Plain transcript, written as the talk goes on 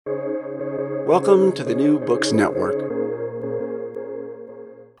Welcome to the New Books Network.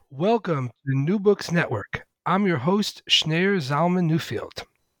 Welcome to the New Books Network. I'm your host, Schneur Zalman Newfield.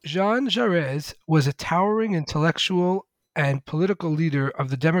 Jean Jaurès was a towering intellectual and political leader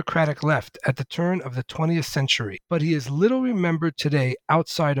of the democratic left at the turn of the 20th century, but he is little remembered today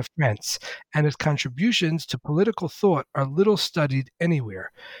outside of France, and his contributions to political thought are little studied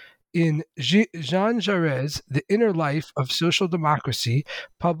anywhere. In Jean Jaurès, The Inner Life of Social Democracy,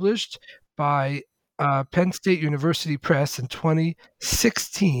 published by Penn State University Press in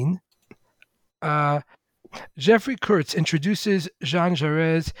 2016, Geoffrey Kurtz introduces Jean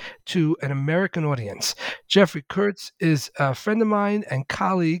Jaurès to an American audience. Geoffrey Kurtz is a friend of mine and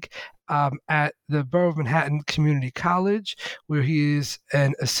colleague at the Borough of Manhattan Community College, where he is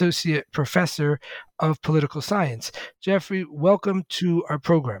an associate professor of political science. Geoffrey, welcome to our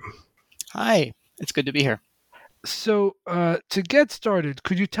program. Hi, it's good to be here. So to get started,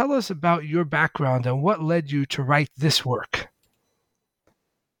 could you tell us about your background and what led you to write this work?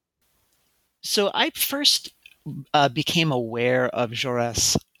 So I first became aware of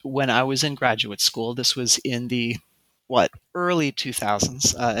Jaurès when I was in graduate school. This was in the early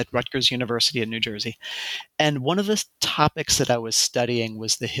 2000s at Rutgers University in New Jersey. And one of the topics that I was studying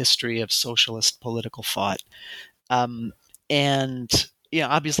was the history of socialist political thought. Obviously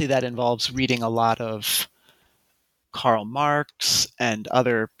that involves reading a lot of Karl Marx and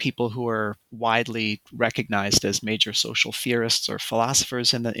other people who are widely recognized as major social theorists or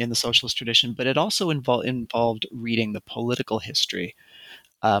philosophers in the socialist tradition, but it also involved reading the political history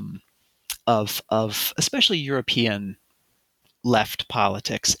of especially European left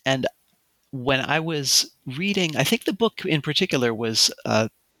politics. And when I was reading, I think the book in particular was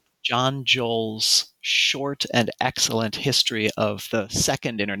John Joel's short and excellent history of the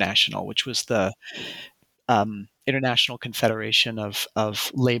Second International, which was the International Confederation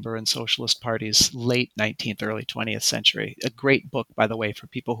of Labor and Socialist Parties, late 19th, early 20th century. A great book, by the way, for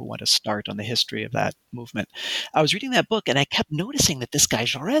people who want to start on the history of that movement. I was reading that book and I kept noticing that this guy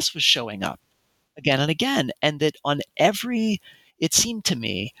Jaurès was showing up again and again, and that it seemed to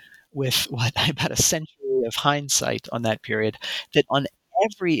me, with about a century of hindsight on that period, that on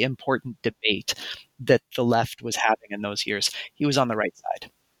every important debate that the left was having in those years, he was on the right side.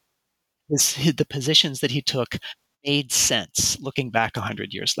 The positions that he took made sense looking back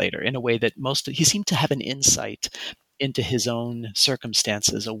 100 years later in a way that he seemed to have an insight into his own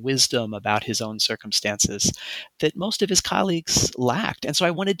circumstances, a wisdom about his own circumstances that most of his colleagues lacked. And so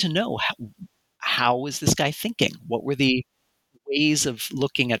I wanted to know, how was this guy thinking? What were the ways of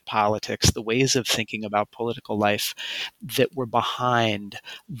looking at politics, the ways of thinking about political life that were behind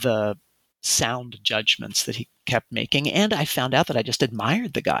the sound judgments that he kept making? And I found out that I just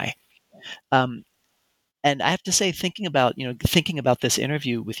admired the guy. And I have to say, thinking about this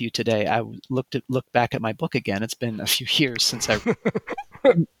interview with you today, I looked back at my book again. It's been a few years since I.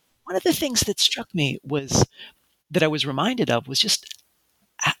 One of the things that struck me that I was reminded of was just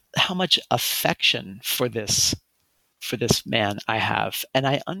how much affection for this man I have, and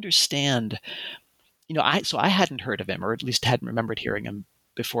I understand. I hadn't heard of him, or at least hadn't remembered hearing him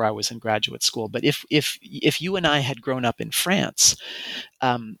before I was in graduate school. But if you and I had grown up in France,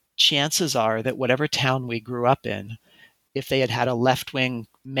 chances are that whatever town we grew up in, if they had a left-wing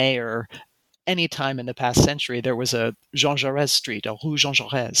mayor any time in the past century, there was a Jean Jaurès street, a Rue Jean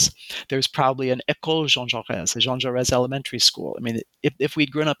Jaurès. There's probably an École Jean Jaurès, a Jean Jaurès elementary school. I mean, if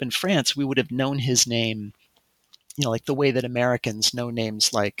we'd grown up in France, we would have known his name, like the way that Americans know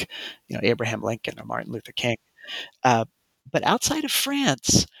names like, Abraham Lincoln or Martin Luther King. But outside of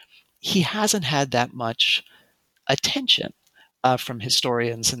France, he hasn't had that much attention from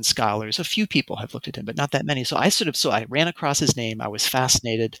historians and scholars. A few people have looked at him, but not that many. So I ran across his name. I was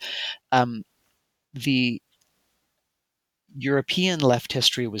fascinated. The European left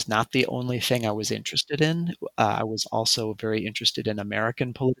history was not the only thing I was interested in. I was also very interested in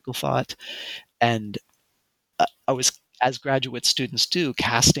American political thought. And I was, as graduate students do,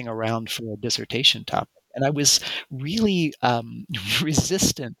 casting around for a dissertation topic. And I was really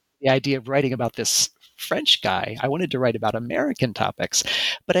resistant to the idea of writing about this French guy. I wanted to write about American topics,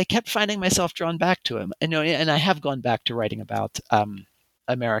 but I kept finding myself drawn back to him. And I have gone back to writing about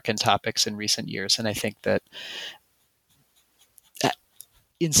American topics in recent years. And I think that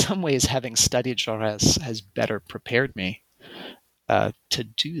in some ways, having studied Jaurès has better prepared me to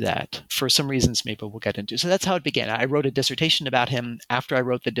do that for some reasons maybe we'll get into. So that's how it began. I wrote a dissertation about him. After I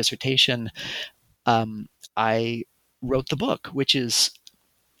wrote the dissertation, I wrote the book, which is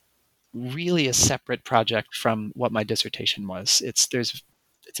really a separate project from what my dissertation was. It's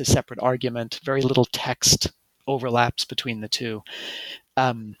a separate argument. Very little text overlaps between the two.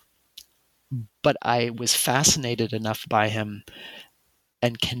 Um, but I was fascinated enough by him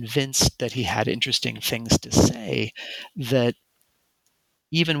and convinced that he had interesting things to say that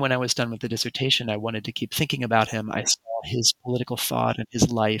even when I was done with the dissertation, I wanted to keep thinking about him. I saw his political thought and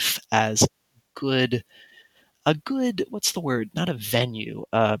his life as good a good what's the word? Not a venue,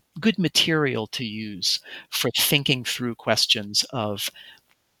 good material to use for thinking through questions of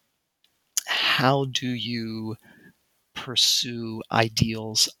how do you pursue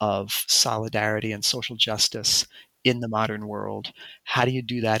ideals of solidarity and social justice in the modern world? How do you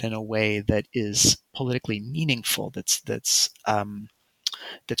do that in a way that is politically meaningful, that's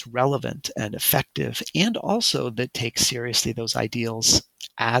relevant and effective, and also that takes seriously those ideals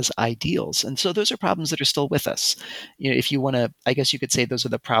as ideals? And so those are problems that are still with us. If you want to, I guess you could say those are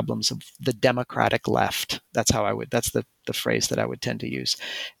the problems of the democratic left. That's the phrase that I would tend to use.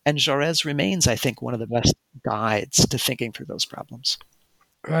 And Jaurès remains, I think, one of the best guides to thinking through those problems.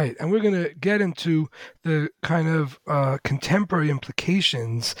 Right. And we're going to get into the kind of contemporary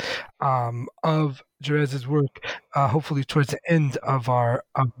implications of Jaurès's work, hopefully towards the end of our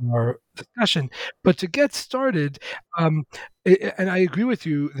discussion. But to get started, and I agree with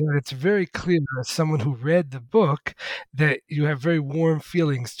you that it's very clear as someone who read the book that you have very warm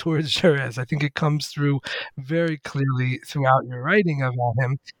feelings towards Jaurès. I think it comes through very clearly throughout your writing about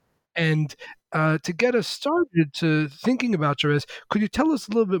him. And to get us started to thinking about Jaurès, could you tell us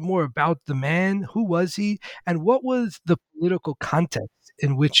a little bit more about the man? Who was he? And what was the political context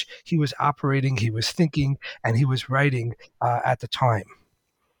in which he was operating, he was thinking, and he was writing at the time?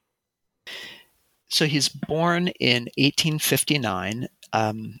 So he's born in 1859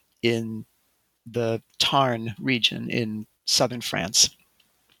 in the Tarn region in southern France.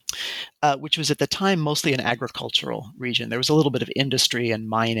 Which was at the time mostly an agricultural region. There was a little bit of industry and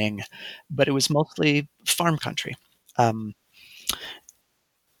mining, but it was mostly farm country.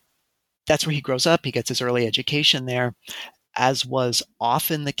 That's where he grows up. He gets his early education there, as was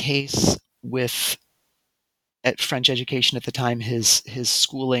often the case with French education at the time. His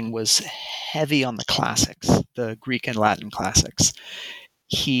schooling was heavy on the classics, the Greek and Latin classics.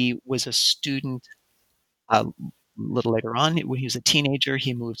 He was a student a little later on. When he was a teenager,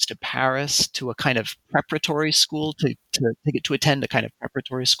 he moves to Paris to a kind of preparatory school to attend a kind of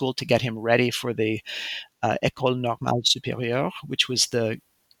preparatory school to get him ready for the École Normale Supérieure, which was the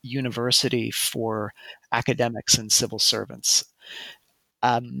university for academics and civil servants.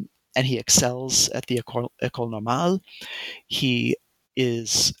 And he excels at the École Normale. He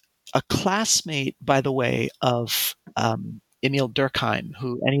is a classmate, by the way, of Emile Durkheim,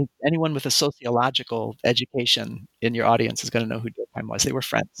 who anyone with a sociological education in your audience is going to know who Durkheim was. They were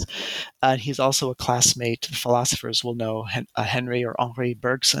friends. He's also a classmate. The philosophers will know Henry or Henri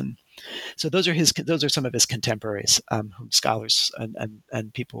Bergson. So those are some of his contemporaries, whom scholars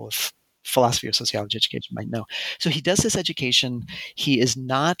and people with philosophy or sociology education might know. So he does this education. He is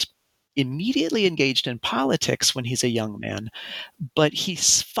not immediately engaged in politics when he's a young man, but he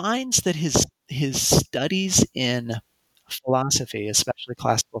finds that his studies in philosophy, especially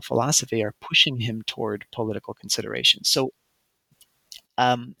classical philosophy, are pushing him toward political considerations. So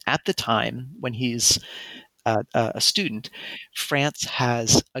at the time when he's a student, France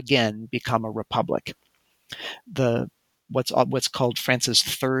has again become a republic. What's called France's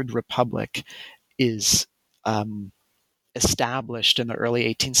Third Republic is established in the early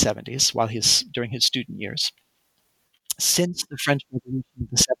 1870s during his student years. Since the French Revolution of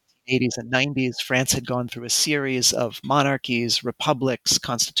the 1780s and 90s, France had gone through a series of monarchies, republics,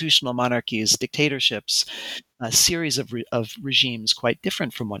 constitutional monarchies, dictatorships, a series of regimes quite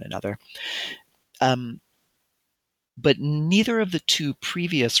different from one another. But neither of the two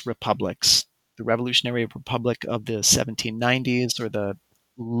previous republics, the Revolutionary Republic of the 1790s or the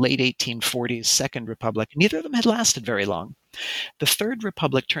late 1840s Second Republic, neither of them had lasted very long. The Third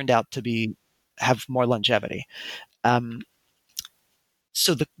Republic turned out to have more longevity.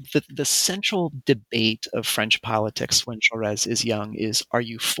 So the central debate of French politics when Jaurès is young is, are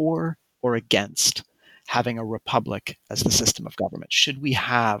you for or against having a republic as the system of government? Should we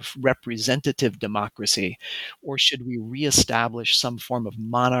have representative democracy, or should we reestablish some form of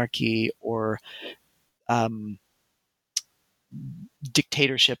monarchy or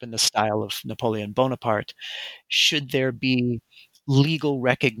dictatorship in the style of Napoleon Bonaparte? Should there be legal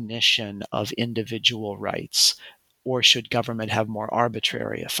recognition of individual rights, or should government have more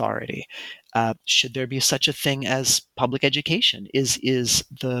arbitrary authority? Should there be such a thing as public education? Is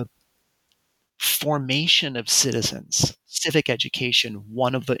the formation of citizens, civic education,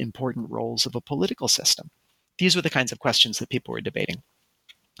 one of the important roles of a political system? These were the kinds of questions that people were debating.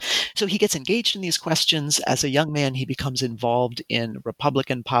 So he gets engaged in these questions. As a young man, he becomes involved in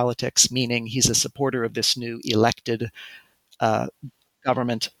Republican politics, meaning he's a supporter of this new elected uh,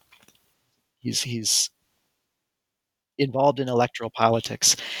 government. He's involved in electoral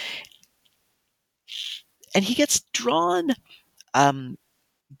politics, and he gets drawn um,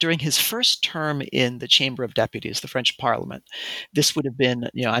 during his first term in the Chamber of Deputies, the French Parliament. This would have been,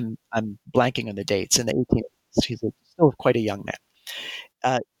 I'm blanking on the dates, in the 1880s. Still quite a young man.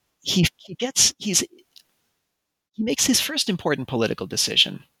 Uh, he makes his first important political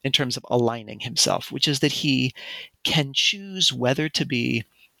decision in terms of aligning himself, which is that he can choose whether to be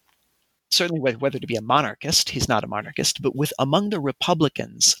certainly whether to be a monarchist. He's not a monarchist, but among the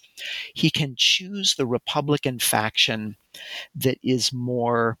Republicans, he can choose the Republican faction that is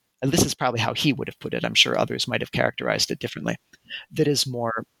more, and this is probably how he would have put it, I'm sure others might have characterized it differently, that is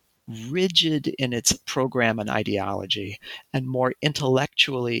more rigid in its program and ideology and more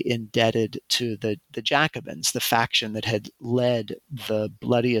intellectually indebted to the Jacobins, the faction that had led the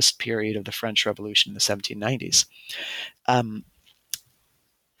bloodiest period of the French Revolution in the 1790s.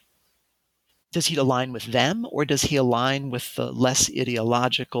 Does he align with them, or does he align with the less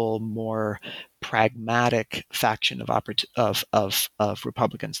ideological, more pragmatic faction of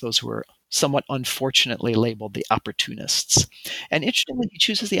Republicans, those who are somewhat unfortunately labeled the opportunists? And interestingly, he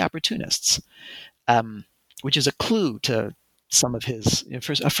chooses the opportunists, which is a clue to some of his,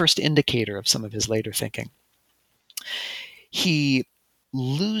 a first indicator of some of his later thinking. He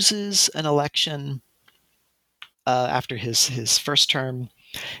loses an election after his first term,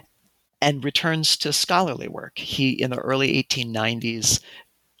 and returns to scholarly work. He, in the early 1890s,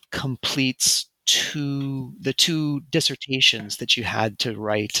 completes the two dissertations that you had to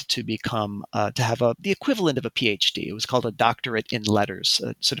write to become to have the equivalent of a PhD. It was called a doctorate in letters,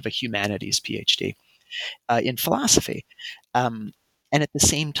 sort of a humanities PhD in philosophy. And at the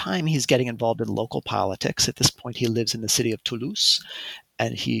same time, he's getting involved in local politics. At this point, he lives in the city of Toulouse,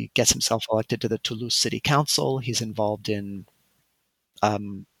 and he gets himself elected to the Toulouse City Council. He's involved in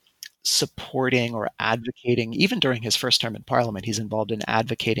supporting or advocating, even during his first term in Parliament, he's involved in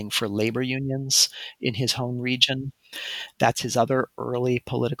advocating for labor unions in his home region. That's his other early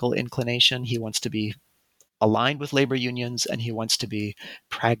political inclination. He wants to be aligned with labor unions, and he wants to be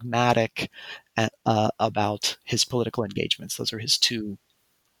pragmatic about his political engagements. Those are his two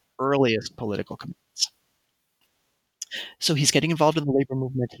earliest political commitments. So he's getting involved in the labor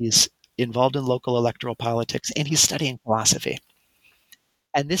movement, he's involved in local electoral politics, and he's studying philosophy.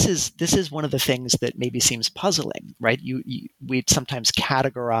 And this is one of the things that maybe seems puzzling, right? We'd sometimes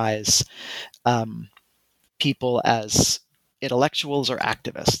categorize people as intellectuals or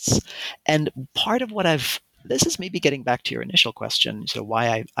activists, and part of what this is maybe getting back to your initial question, so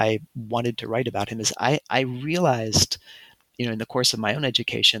why I wanted to write about him, is I realized, in the course of my own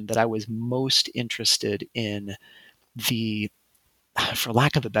education, that I was most interested in the, for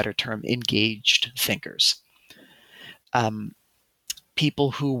lack of a better term, engaged thinkers.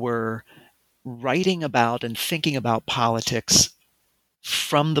 People who were writing about and thinking about politics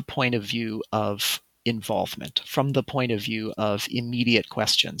from the point of view of involvement, from the point of view of immediate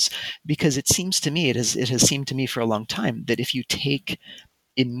questions. Because it seems to me, it has seemed to me for a long time, that if you take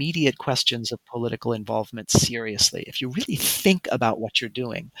immediate questions of political involvement seriously, if you really think about what you're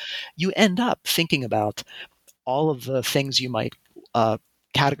doing, you end up thinking about all of the things you might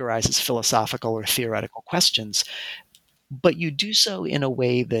categorize as philosophical or theoretical questions, but you do so in a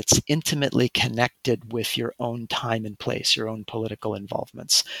way that's intimately connected with your own time and place, your own political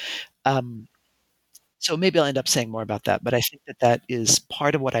involvements. So maybe I'll end up saying more about that, but I think that is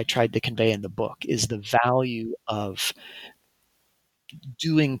part of what I tried to convey in the book, is the value of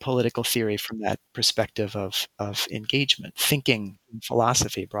doing political theory from that perspective of engagement, thinking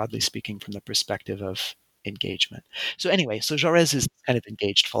philosophy, broadly speaking, from the perspective of engagement. So anyway, Jaurès is kind of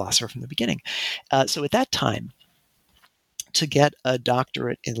engaged philosopher from the beginning. So at that time, to get a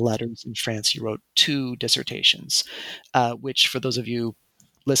doctorate in letters in France, he wrote 2 dissertations, which, for those of you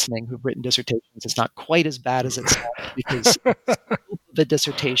listening who've written dissertations, is not quite as bad as it sounds, because the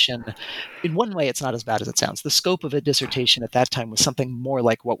dissertation, in one way, it's not as bad as it sounds. The scope of a dissertation at that time was something more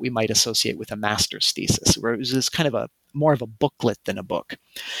like what we might associate with a master's thesis, where it was this kind of more of a booklet than a book.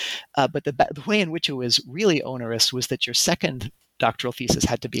 But the way in which it was really onerous was that your second doctoral thesis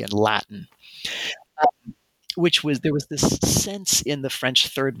had to be in Latin. There was this sense in the French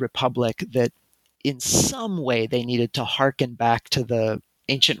Third Republic that in some way they needed to hearken back to the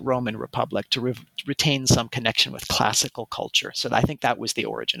ancient Roman Republic to retain some connection with classical culture. So I think that was the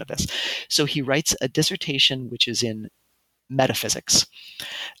origin of this. So he writes a dissertation which is in metaphysics.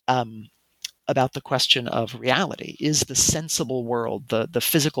 about the question of reality. Is the sensible world, the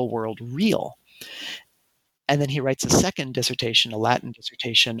physical world, real? And then he writes a second dissertation, a Latin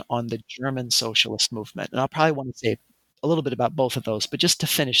dissertation, on the German socialist movement. And I'll probably want to say a little bit about both of those, but just to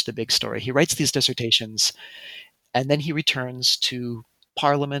finish the big story, he writes these dissertations, and then he returns to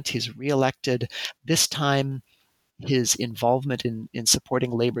Parliament. He's reelected. This time, his involvement in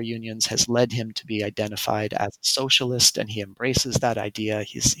supporting labor unions has led him to be identified as a socialist, and he embraces that idea.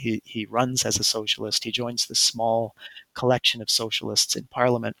 He runs as a socialist. He joins the small collection of socialists in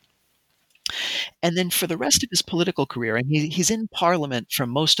Parliament. And then for the rest of his political career, and he's in Parliament for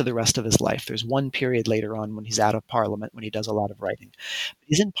most of the rest of his life. There's one period later on when he's out of Parliament, when he does a lot of writing. But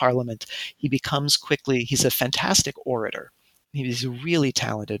he's in Parliament. He becomes quickly, he's a fantastic orator. He's really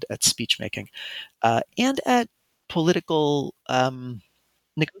talented at speech making and at political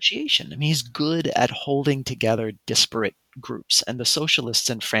negotiation. I mean, he's good at holding together disparate groups. And the socialists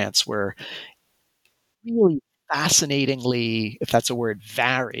in France were really fascinatingly, if that's a word,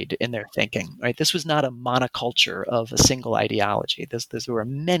 varied in their thinking. Right? This was not a monoculture of a single ideology. There were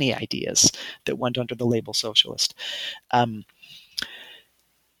many ideas that went under the label socialist.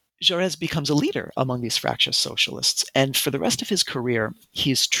 Jaurès becomes a leader among these fractious socialists. And for the rest of his career,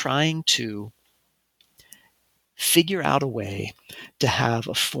 he's trying to figure out a way to have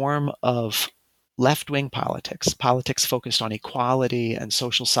a form of left-wing politics focused on equality and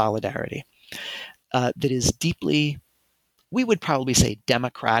social solidarity, that is deeply, we would probably say,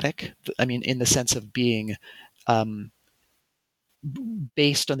 democratic. I mean, in the sense of being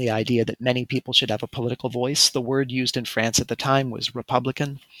based on the idea that many people should have a political voice. The word used in France at the time was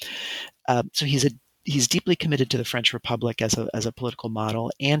Republican. So he's deeply committed to the French Republic as a political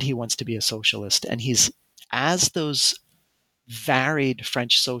model, and he wants to be a socialist. And as those varied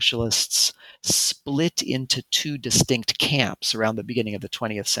French socialists split into two distinct camps around the beginning of the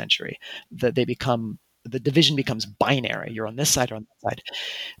 20th century, the division becomes binary. You're on this side or on that side.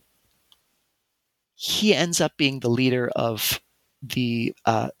 He ends up being the leader of the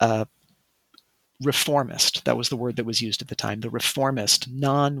reformist, that was the word that was used at the time, the reformist,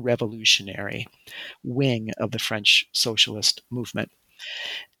 non-revolutionary wing of the French socialist movement.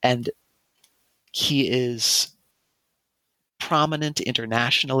 And he is prominent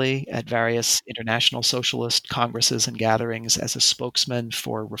internationally at various international socialist congresses and gatherings as a spokesman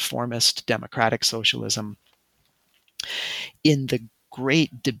for reformist democratic socialism. In the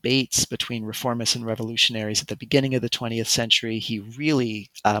great debates between reformists and revolutionaries at the beginning of the 20th century, he really,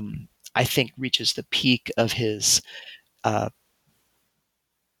 I think, reaches the peak of his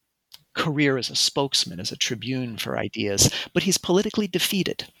career as a spokesman, as a tribune for ideas, but he's politically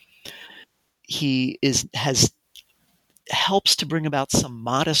defeated. He helps to bring about some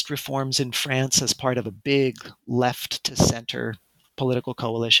modest reforms in France as part of a big left-to-center political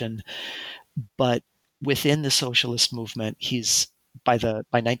coalition. But within the socialist movement, he's by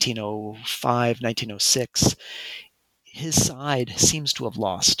 1905, 1906, his side seems to have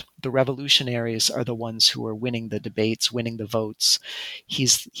lost. The revolutionaries are the ones who are winning the debates, winning the votes.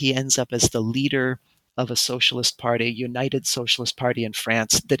 He ends up as the leader of a socialist party, United Socialist Party in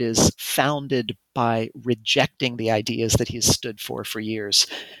France, that is founded by rejecting the ideas that he's stood for years.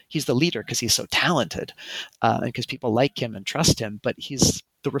 He's the leader because he's so talented and because people like him and trust him, but he's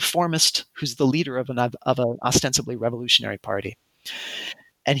the reformist who's the leader of an ostensibly revolutionary party.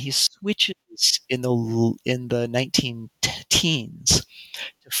 And he switches in the 19 teens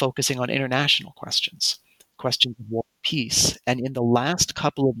to focusing on international questions of war and peace. And in the last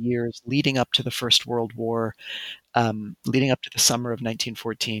couple of years leading up to the First World War, leading up to the summer of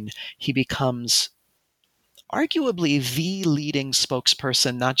 1914, he becomes arguably the leading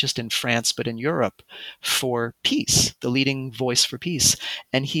spokesperson, not just in France, but in Europe, for peace, the leading voice for peace.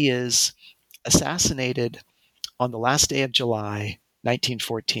 And he is assassinated on the last day of July,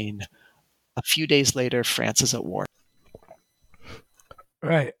 1914. A few days later, France is at war.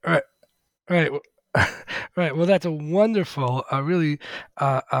 Right. Right. Well, that's a wonderful, really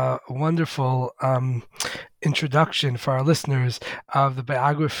wonderful introduction for our listeners of the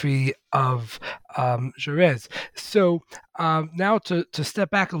biography of Jaurès. So now to step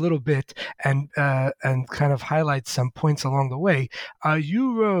back a little bit and kind of highlight some points along the way,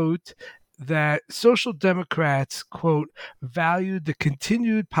 you wrote that social democrats, quote, valued the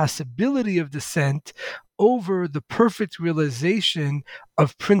continued possibility of dissent over the perfect realization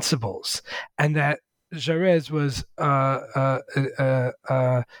of principles, and that Jaurès was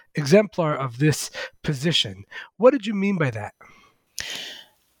exemplar of this position. What did you mean by that?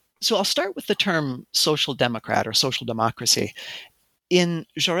 So I'll start with the term social democrat or social democracy. In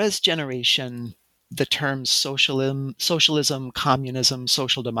Jaurès' generation, the terms socialism, communism,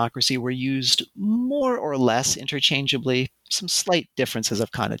 social democracy were used more or less interchangeably, some slight differences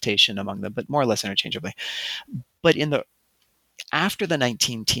of connotation among them, but more or less interchangeably. But after the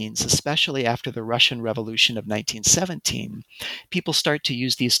 19 teens, especially after the Russian Revolution of 1917, people start to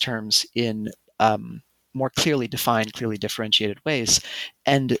use these terms in more clearly defined, clearly differentiated ways.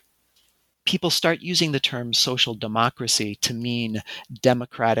 And people start using the term social democracy to mean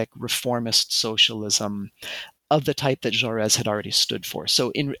democratic reformist socialism of the type that Jaurès had already stood for.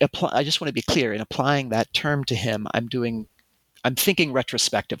 So I just want to be clear, in applying that term to him, I'm thinking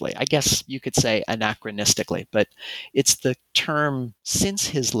retrospectively. I guess you could say anachronistically, but it's the term since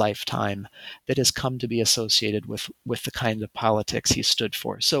his lifetime that has come to be associated with the kind of politics he stood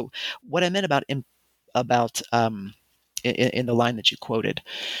for. So what I meant about in the line that you quoted,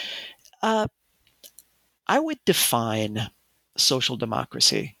 I would define social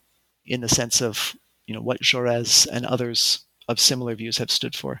democracy in the sense of what Jaurès and others of similar views have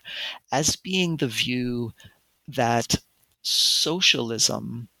stood for as being the view that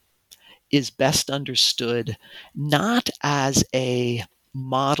socialism is best understood not as a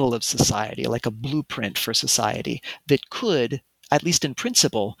model of society, like a blueprint for society that could, at least in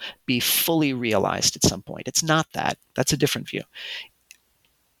principle, be fully realized at some point. It's not that. That's a different view.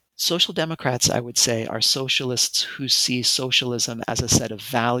 Social democrats, I would say, are socialists who see socialism as a set of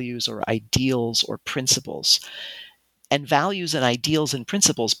values or ideals or principles. And values and ideals and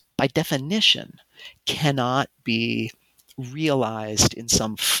principles, by definition, cannot be realized in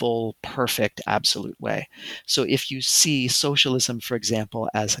some full, perfect, absolute way. So if you see socialism, for example,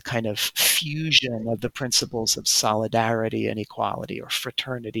 as a kind of fusion of the principles of solidarity and equality or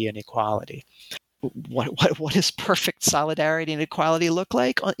fraternity and equality, what does perfect solidarity and equality look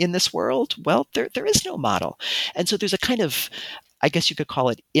like in this world? Well, there is no model. And so there's a kind of, I guess you could call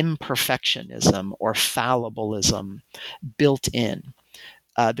it imperfectionism or fallibilism built in.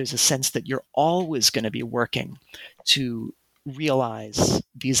 There's a sense that you're always going to be working to realize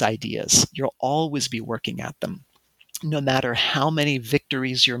these ideas. You'll always be working at them. No matter how many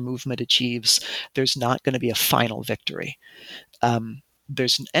victories your movement achieves, there's not going to be a final victory.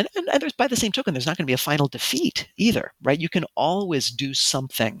 There's by the same token, there's not going to be a final defeat either, right? You can always do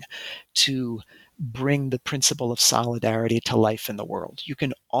something to bring the principle of solidarity to life in the world. You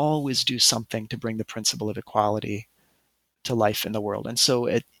can always do something to bring the principle of equality to life in the world. And so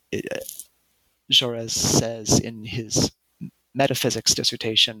Jaurès says in his metaphysics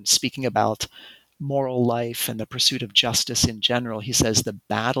dissertation, speaking about moral life and the pursuit of justice in general, he says the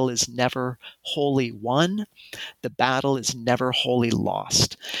battle is never wholly won, the battle is never wholly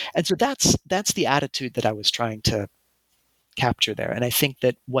lost. And so that's the attitude that I was trying to capture there. And I think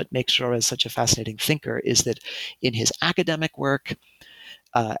that what makes Jaurès such a fascinating thinker is that in his academic work,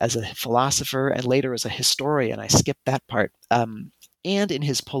 as a philosopher and later as a historian, I skipped that part, and in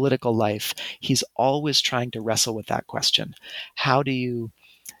his political life, he's always trying to wrestle with that question. How do you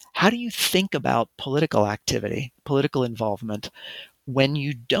think about political activity, political involvement, when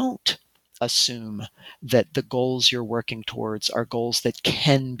you don't assume that the goals you're working towards are goals that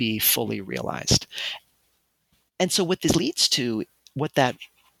can be fully realized? And so what that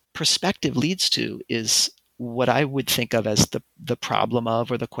perspective leads to is what I would think of as the problem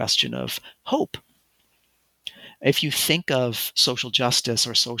of, or the question of, hope. If you think of social justice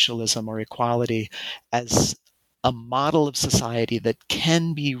or socialism or equality as a model of society that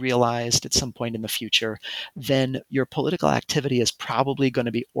can be realized at some point in the future, then your political activity is probably going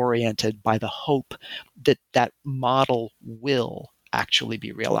to be oriented by the hope that that model will actually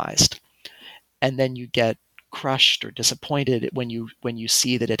be realized. And then you get crushed or disappointed when you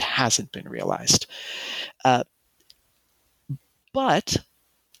see that it hasn't been realized. But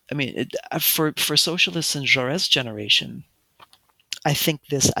I mean, for socialists in Jaurès' generation, I think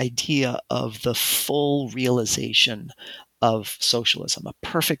this idea of the full realization of socialism, a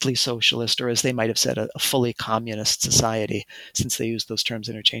perfectly socialist, or as they might have said, a fully communist society, since they use those terms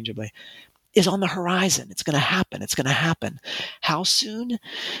interchangeably, is on the horizon. It's going to happen. It's going to happen. How soon?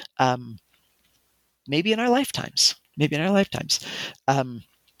 Maybe in our lifetimes.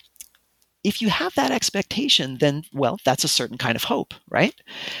 If you have that expectation, then, well, that's a certain kind of hope, right?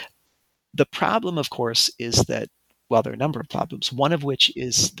 The problem, of course, is that, well, there are a number of problems, one of which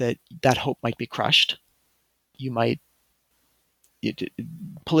is that hope might be crushed.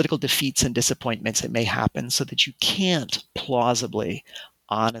 Political defeats and disappointments that may happen so that you can't plausibly,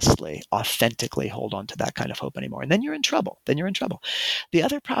 honestly, authentically hold on to that kind of hope anymore. And then you're in trouble. The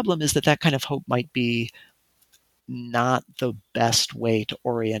other problem is that kind of hope might be not the best way to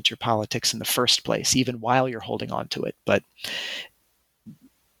orient your politics in the first place, even while you're holding on to it. But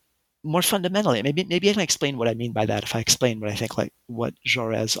more fundamentally, maybe I can explain what I mean by that if I explain what I think, like what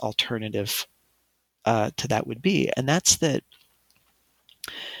Jaurès' alternative to that would be. And that's that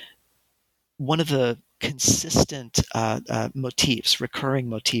one of the consistent motifs, recurring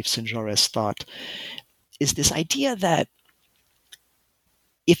motifs in Jaurès' thought is this idea that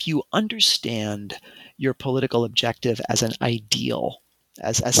if you understand your political objective as an ideal,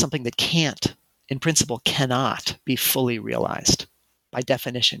 as something that can't, in principle, cannot be fully realized, by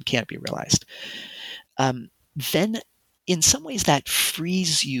definition, can't be realized, then in some ways that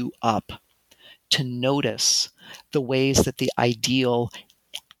frees you up to notice the ways that the ideal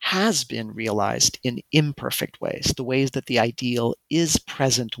has been realized in imperfect ways, the ways that the ideal is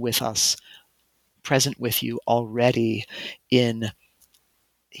present with us, present with you already in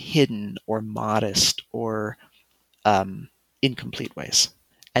hidden or modest or incomplete ways.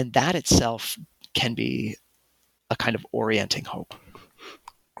 And that itself can be a kind of orienting hope.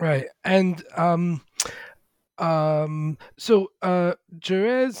 Right. And so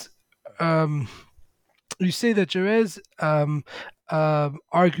Jaurès, you say that Jaurès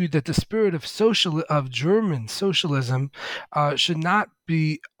argued that the spirit of German socialism should not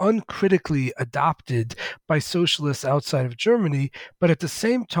be uncritically adopted by socialists outside of Germany, but at the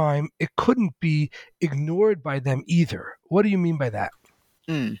same time, it couldn't be ignored by them either. What do you mean by that?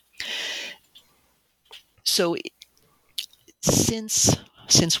 So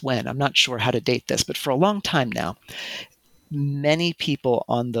since when? I'm not sure how to date this, but for a long time now, many people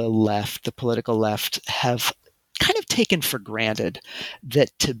on the left, the political left, have kind of taken for granted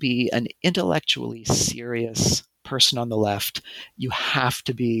that to be an intellectually serious person on the left, you have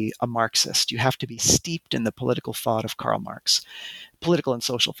to be a Marxist. You have to be steeped in the political thought of Karl Marx, political and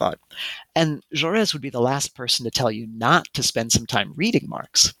social thought. And Jaurès would be the last person to tell you not to spend some time reading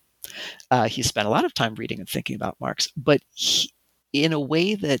Marx. He spent a lot of time reading and thinking about Marx, but in a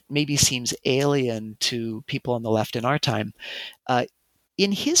way that maybe seems alien to people on the left in our time.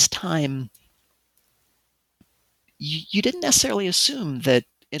 In his time, you didn't necessarily assume that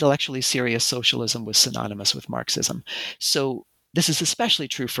intellectually serious socialism was synonymous with Marxism. So this is especially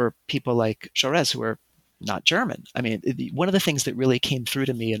true for people like Jaurès, who are not German. I mean, one of the things that really came through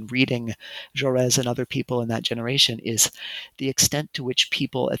to me in reading Jaurès and other people in that generation is the extent to which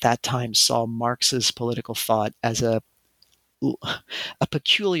people at that time saw Marx's political thought as a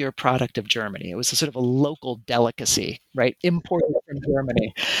peculiar product of Germany. It was a sort of a local delicacy, right? Imported from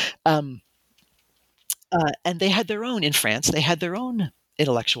Germany. And they had their own, in France, they had their own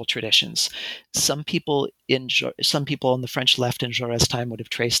intellectual traditions. Some people on the French left in Jaurès' time would have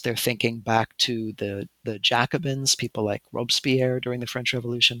traced their thinking back to the Jacobins, people like Robespierre during the French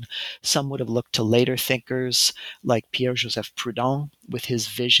Revolution. Some would have looked to later thinkers like Pierre-Joseph Proudhon with his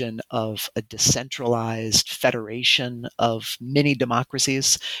vision of a decentralized federation of mini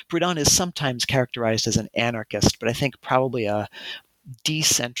democracies. Proudhon is sometimes characterized as an anarchist, but I think probably a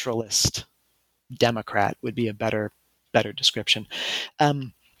decentralist Democrat would be a better description.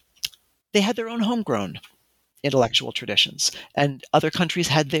 They had their own homegrown intellectual traditions, and other countries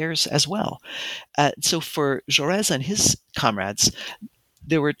had theirs as well. So for Jaurès and his comrades,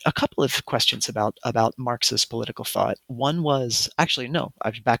 there were a couple of questions about Marxist political thought. One was, actually, no,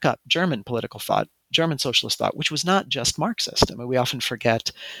 I should back up, German political thought, German socialist thought, which was not just Marxist. I mean, we often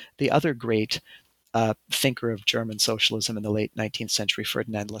forget the other great thinker of German socialism in the late 19th century,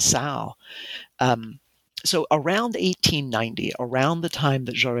 Ferdinand Lassalle. So around 1890, around the time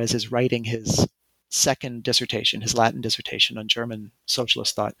that Jaurès is writing his second dissertation, his Latin dissertation on German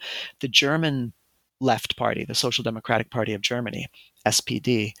socialist thought, the German left party, the Social Democratic Party of Germany,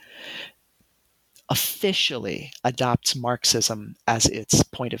 SPD, officially adopts Marxism as its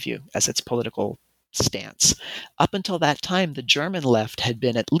point of view, as its political stance. Up until that time, the German left had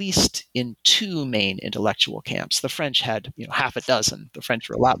been at least in two main intellectual camps. The French had, half a dozen. The French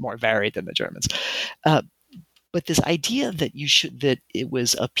were a lot more varied than the Germans. But this idea that it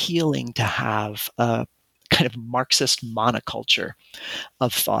was appealing to have a kind of Marxist monoculture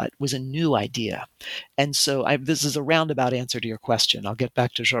of thought was a new idea. And so this is a roundabout answer to your question. I'll get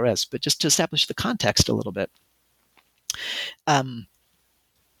back to Jaurès, but just to establish the context a little bit. The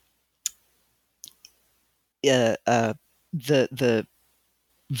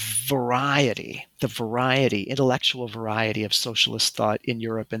intellectual variety of socialist thought in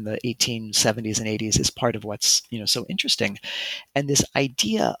Europe in the 1870s and 80s is part of what's so interesting. And this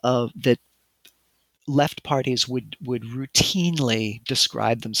idea of that left parties would routinely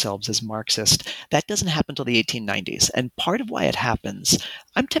describe themselves as Marxist, that doesn't happen until the 1890s. And part of why it happens,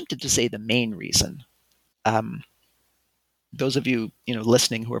 I'm tempted to say the main reason, those of you,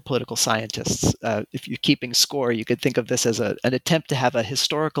 listening who are political scientists, if you're keeping score, you could think of this as an attempt to have a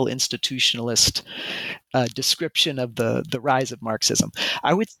historical institutionalist description of the rise of Marxism.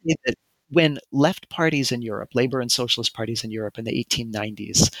 I would say that when left parties in Europe, labor and socialist parties in Europe in the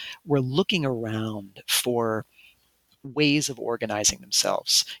 1890s, were looking around for ways of organizing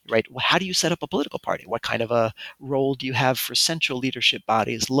themselves, right? How do you set up a political party? What kind of a role do you have for central leadership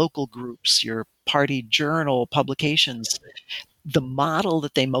bodies, local groups, your party journal, publications? The model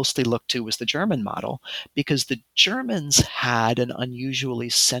that they mostly looked to was the German model, because the Germans had an unusually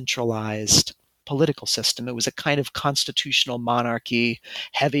centralized political system. It was a kind of constitutional monarchy,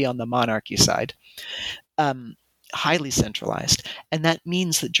 heavy on the monarchy side. Highly centralized. And that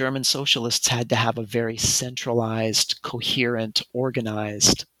means that German socialists had to have a very centralized, coherent,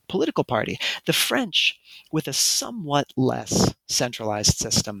 organized political party. The French, with a somewhat less centralized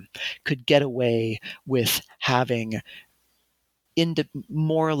system, could get away with having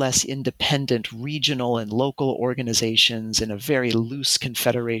more or less independent regional and local organizations in a very loose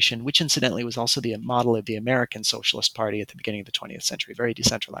confederation, which incidentally was also the model of the American Socialist Party at the beginning of the 20th century, very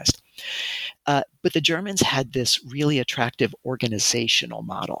decentralized. But the Germans had this really attractive organizational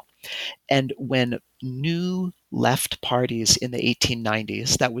model. And when new left parties in the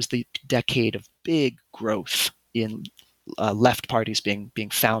 1890s, that was the decade of big growth in left parties being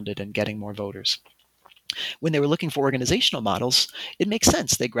founded and getting more voters. When they were looking for organizational models, it makes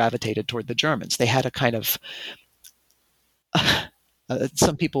sense. They gravitated toward the Germans. They had a kind of,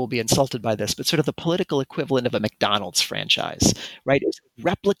 some people will be insulted by this, but sort of the political equivalent of a McDonald's franchise, right? It was a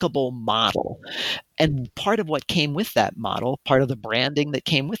replicable model. And part of what came with that model, part of the branding that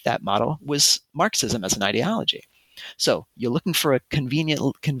came with that model, was Marxism as an ideology. So you're looking for a convenient,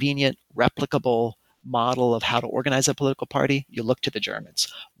 replicable model of how to organize a political party, you look to the Germans.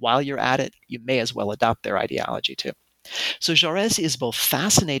 While you're at it, you may as well adopt their ideology too. So Jaurès is both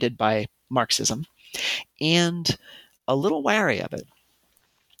fascinated by Marxism and a little wary of it.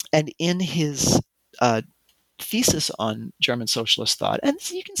 And in his thesis on German socialist thought, and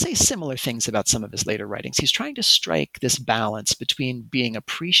you can say similar things about some of his later writings, he's trying to strike this balance between being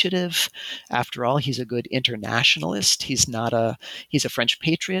appreciative. After all, he's a good internationalist. He's a French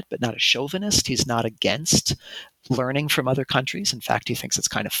patriot, but not a chauvinist. He's not against learning from other countries. In fact, he thinks it's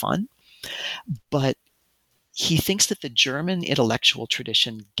kind of fun. But he thinks that the German intellectual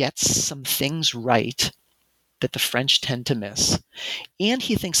tradition gets some things right that the French tend to miss. And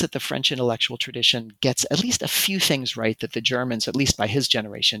he thinks that the French intellectual tradition gets at least a few things right that the Germans, at least by his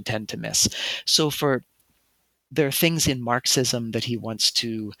generation, tend to miss. So there are things in Marxism that he wants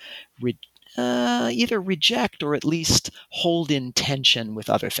to either reject or at least hold in tension with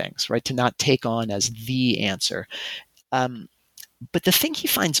other things, right? To not take on as the answer. But the thing he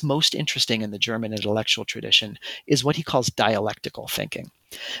finds most interesting in the German intellectual tradition is what he calls dialectical thinking.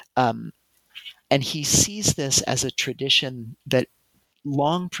 And he sees this as a tradition that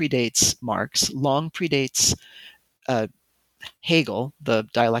long predates Marx, long predates Hegel, the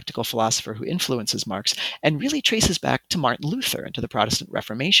dialectical philosopher who influences Marx, and really traces back to Martin Luther and to the Protestant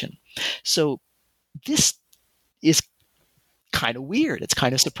Reformation. So this is kind of weird. It's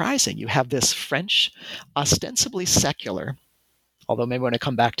kind of surprising. You have this French, ostensibly secular, although maybe when I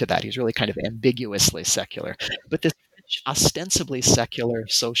come back to that, he's really kind of ambiguously secular, but this ostensibly secular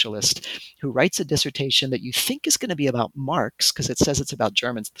socialist who writes a dissertation that you think is going to be about Marx because it says it's about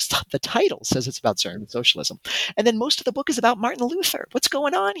Germans. The title says it's about German socialism. And then most of the book is about Martin Luther. What's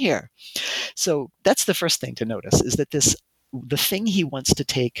going on here? So that's the first thing to notice, is that the thing he wants to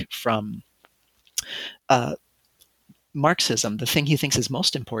take from Marxism, the thing he thinks is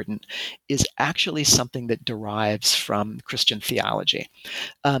most important, is actually something that derives from Christian theology.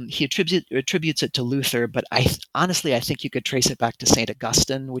 He attributes it to Luther, but honestly, I think you could trace it back to St.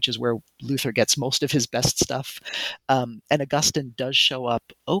 Augustine, which is where Luther gets most of his best stuff. And Augustine does show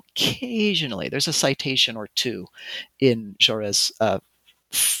up occasionally. There's a citation or two in Jaurès'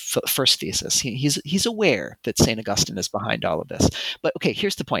 first thesis. He's aware that St. Augustine is behind all of this. But okay,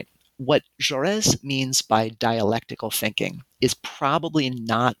 here's the point. What Jaurès means by dialectical thinking is probably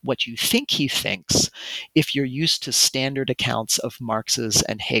not what you think he thinks if you're used to standard accounts of Marx's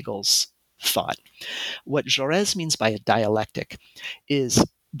and Hegel's thought. What Jaurès means by a dialectic is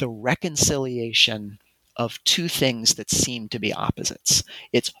the reconciliation of two things that seem to be opposites.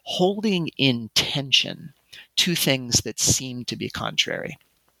 It's holding in tension two things that seem to be contrary.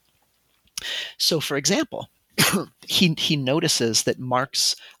 So, for example, he notices that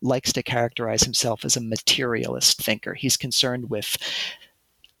Marx likes to characterize himself as a materialist thinker. He's concerned with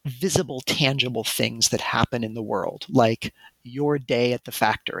visible, tangible things that happen in the world, like your day at the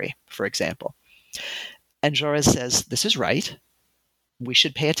factory, for example. And Jaurès says, this is right. We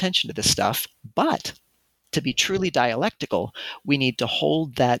should pay attention to this stuff. But to be truly dialectical, we need to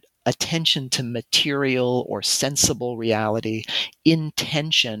hold that attention to material or sensible reality in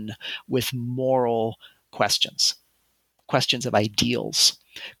tension with moral questions, questions of ideals,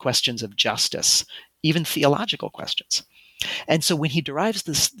 questions of justice, even theological questions. And so when he derives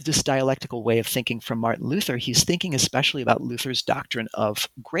this dialectical way of thinking from Martin Luther, he's thinking especially about Luther's doctrine of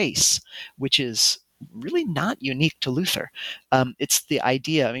grace, which is really not unique to Luther. It's the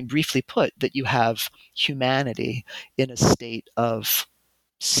idea, I mean, briefly put, that you have humanity in a state of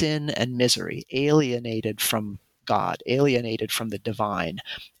sin and misery, alienated from God, alienated from the divine.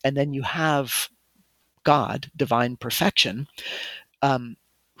 And then you have God, divine perfection,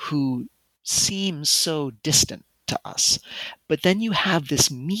 who seems so distant to us. But then you have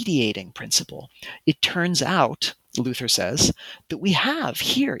this mediating principle. It turns out, Luther says, that we have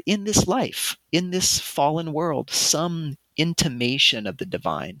here in this life, in this fallen world, some intimation of the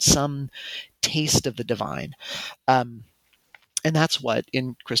divine, some taste of the divine. And that's what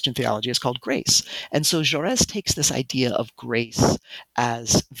in Christian theology is called grace. And so Jaurès takes this idea of grace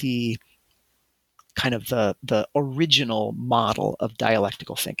as the kind of the original model of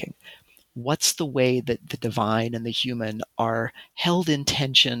dialectical thinking. What's the way that the divine and the human are held in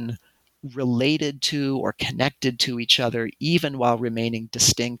tension, related to or connected to each other, even while remaining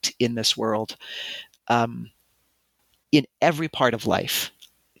distinct in this world? In every part of life,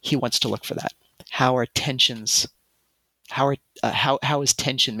 he wants to look for that. How are tensions? How is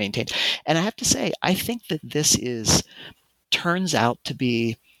tension maintained? And I have to say, I think that this turns out to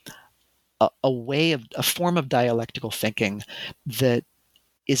be a form of dialectical thinking that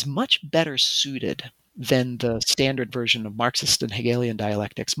is much better suited than the standard version of Marxist and Hegelian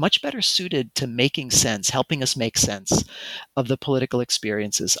dialectics, much better suited to making sense, helping us make sense of the political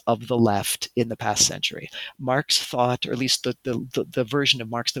experiences of the left in the past century. Marx thought, or at least the version of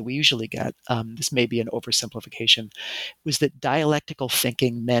Marx that we usually get, this may be an oversimplification, was that dialectical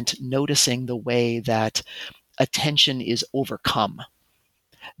thinking meant noticing the way that attention is overcome,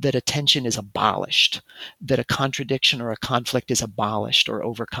 that attention is abolished, that a contradiction or a conflict is abolished or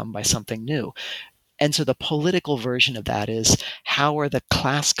overcome by something new. And so the political version of that is, how are the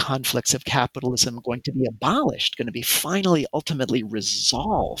class conflicts of capitalism going to be abolished, going to be finally, ultimately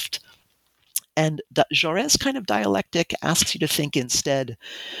resolved? And the Jaurès kind of dialectic asks you to think instead,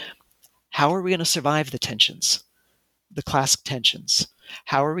 how are we going to survive the tensions, the class tensions?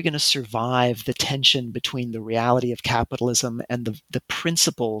 How are we going to survive the tension between the reality of capitalism and the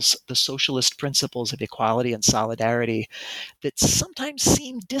principles, the socialist principles of equality and solidarity that sometimes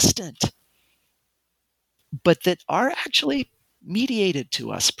seem distant, but that are actually mediated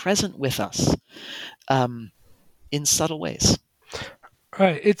to us, present with us, in subtle ways?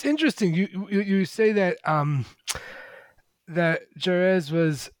 Right. It's interesting. You say that that Jaurès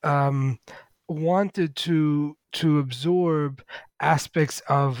was wanted to absorb aspects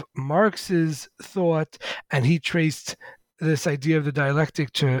of Marx's thought, and he traced this idea of the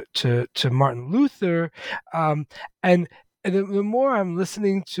dialectic to Martin Luther, and the more I'm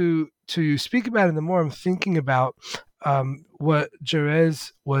listening to you speak about it, and the more I'm thinking about what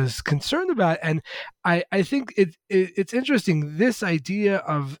Jaurès was concerned about, and I think it's interesting, this idea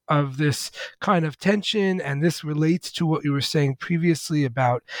of this kind of tension, and this relates to what you were saying previously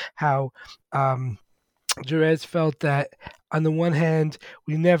about how Jaurès felt that on the one hand,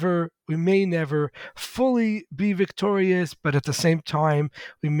 we may never fully be victorious, but at the same time,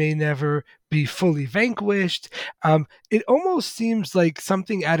 we may never be fully vanquished. It almost seems like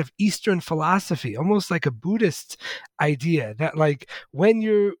something out of Eastern philosophy, almost like a Buddhist idea that, like, when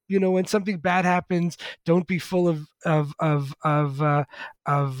when something bad happens, don't be full of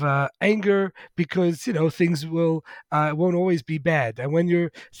anger, because things won't always be bad. And when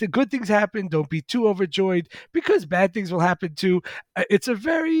the good things happen, don't be too overjoyed, because bad things will happen too. It's a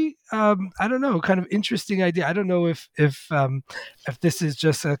very I don't know, kind of interesting idea. I don't know if this is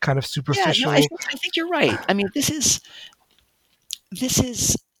just a kind of superficial. Yeah, no, I think you're right. I mean, this is.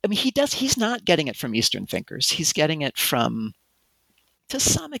 I mean, he's not getting it from Eastern thinkers. He's getting it to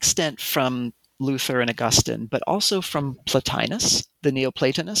some extent, from Luther and Augustine, but also from Plotinus, the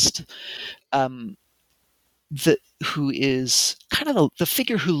Neoplatonist, who is kind of the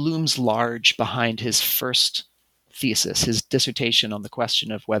figure who looms large behind his first thesis, his dissertation on the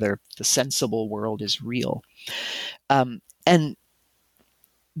question of whether the sensible world is real. And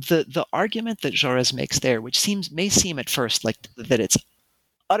the argument that Jaurès makes there, which may seem at first like that it's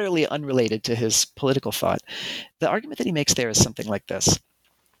utterly unrelated to his political thought, the argument that he makes there is something like this.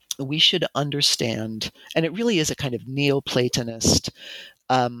 We should understand, and it really is a kind of Neoplatonist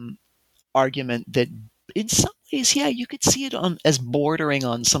argument that in some ways, yeah, you could see it as bordering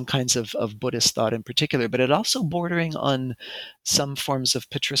on some kinds of Buddhist thought in particular, but it also bordering on some forms of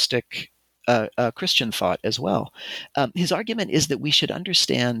patristic Christian thought as well. His argument is that we should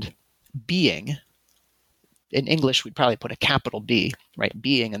understand being. In English, we'd probably put a capital B, right?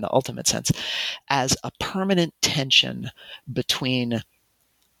 Being in the ultimate sense, as a permanent tension between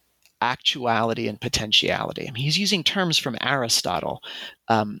actuality and potentiality. I mean, he's using terms from Aristotle,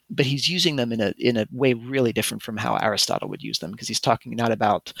 but he's using them in a way really different from how Aristotle would use them, because he's talking not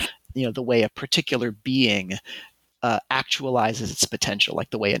about the way a particular being actualizes its potential, like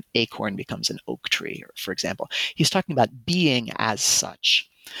the way an acorn becomes an oak tree, for example. He's talking about being as such.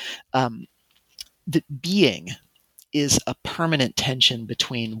 That being is a permanent tension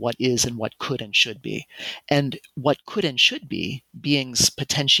between what is and what could and should be. And what could and should be, being's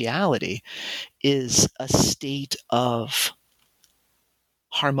potentiality, is a state of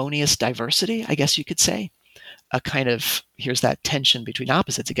harmonious diversity, I guess you could say. A kind of, here's that tension between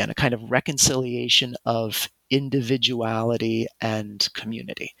opposites again, a kind of reconciliation of individuality and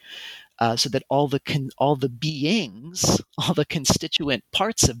community. So that all the beings, all the constituent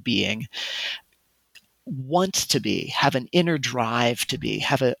parts of being want to be, have an inner drive to be,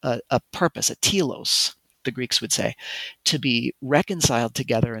 have a purpose, a telos, the Greeks would say, to be reconciled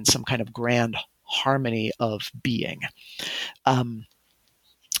together in some kind of grand harmony of being. And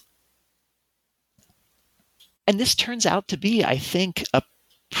this turns out to be, I think, a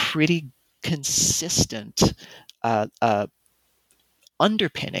pretty consistent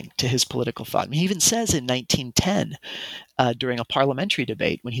underpinning to his political thought. I mean, he even says in 1910, during a parliamentary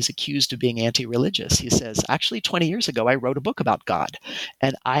debate, when he's accused of being anti-religious, he says, actually, 20 years ago, I wrote a book about God,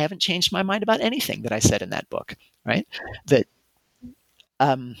 and I haven't changed my mind about anything that I said in that book, right? That,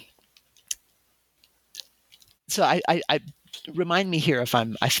 so I remind me here if I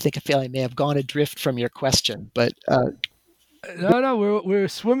feel I may have gone adrift from your question, but no, we're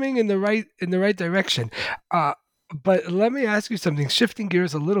swimming in the right direction. But let me ask you something, shifting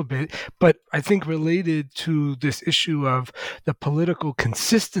gears a little bit, but I think related to this issue of the political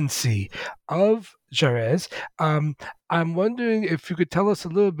consistency of Jaurès. I'm wondering if you could tell us a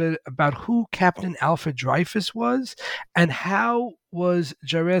little bit about who Captain Alfred Dreyfus was, and how was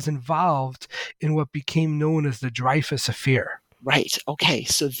Jaurès involved in what became known as the Dreyfus Affair? Right. Okay.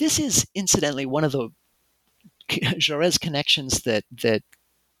 So this is incidentally one of the Jaurès connections that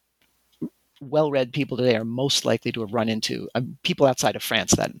well-read people today are most likely to have run into, people outside of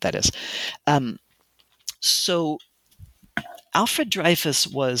France, that is. So Alfred Dreyfus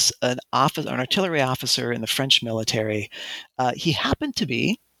was an artillery officer in the French military. He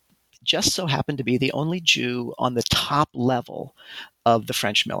just so happened to be the only Jew on the top level of the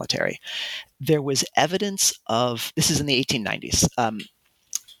French military. There was evidence of, this is in the 1890s,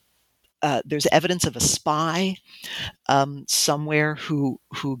 there's evidence of a spy somewhere who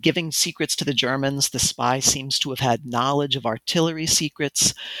giving secrets to the Germans. The spy seems to have had knowledge of artillery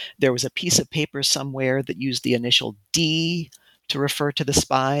secrets. There was a piece of paper somewhere that used the initial D to refer to the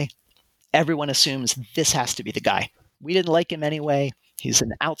spy. Everyone assumes this has to be the guy. We didn't like him anyway. He's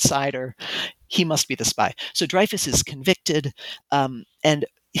an outsider. He must be the spy. So Dreyfus is convicted, and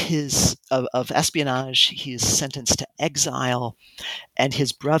of espionage. He's sentenced to exile, and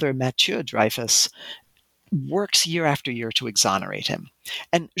his brother Mathieu Dreyfus works year after year to exonerate him.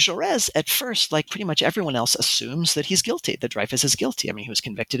 And Jaurès, at first, like pretty much everyone else, assumes that he's guilty, that Dreyfus is guilty. I mean, he was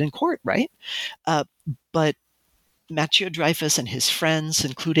convicted in court, right? But Mathieu Dreyfus and his friends,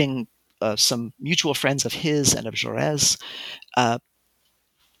 including some mutual friends of his and of Jaurès,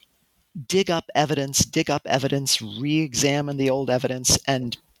 dig up evidence, re-examine the old evidence,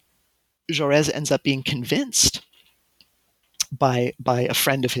 and Jaurès ends up being convinced by a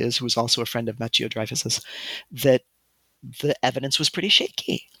friend of his, who was also a friend of Mathieu Dreyfus's, that the evidence was pretty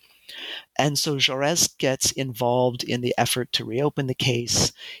shaky. And so Jaurès gets involved in the effort to reopen the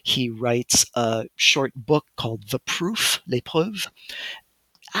case. He writes a short book called The Proof, Les Preuves,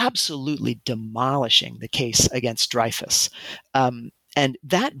 absolutely demolishing the case against Dreyfus. And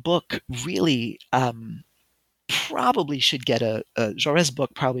that book really Jaurès'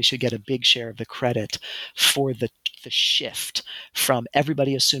 book probably should get a big share of the credit for the shift from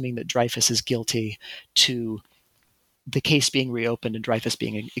everybody assuming that Dreyfus is guilty to the case being reopened and Dreyfus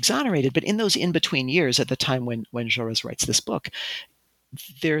being exonerated. But in those in-between years, at the time when Jaurès writes this book,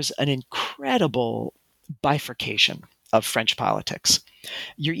 there's an incredible bifurcation of French politics.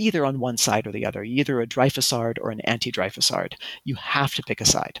 You're either on one side or the other. You're either a Dreyfusard or an anti-Dreyfusard. You have to pick a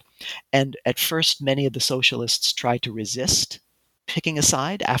side. And at first, many of the socialists tried to resist picking a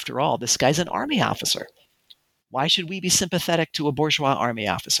side. After all, this guy's an army officer. Why should we be sympathetic to a bourgeois army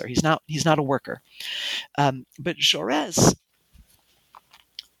officer? He's not a worker. But Jaurès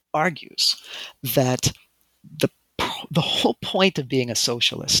argues that the whole point of being a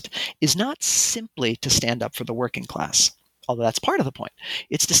socialist is not simply to stand up for the working class, although that's part of the point.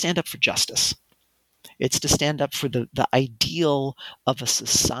 It's to stand up for justice. It's to stand up for the ideal of a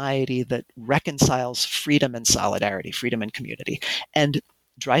society that reconciles freedom and solidarity, freedom and community. And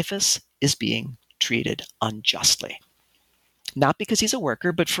Dreyfus is being treated unjustly. Not because he's a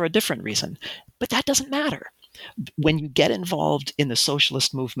worker, but for a different reason. But that doesn't matter. When you get involved in the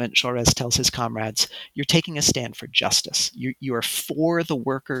socialist movement, Jaurès tells his comrades, you're taking a stand for justice. You are for the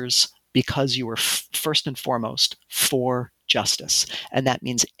workers because you are first and foremost for justice. And that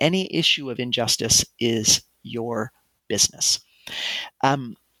means any issue of injustice is your business.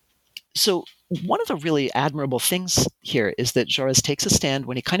 So one of the really admirable things here is that Jaurès takes a stand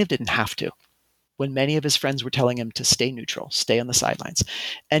when he kind of didn't have to, when many of his friends were telling him to stay neutral, stay on the sidelines.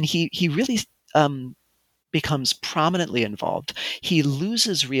 And he really becomes prominently involved. He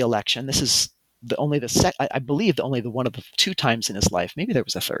loses re-election. This is I believe only one of the two times in his life. Maybe there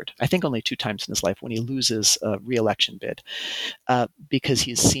was a third. I think only two times in his life when he loses a re-election bid because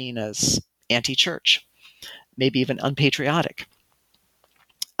he's seen as anti-church, maybe even unpatriotic.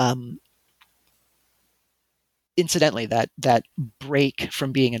 Incidentally, that break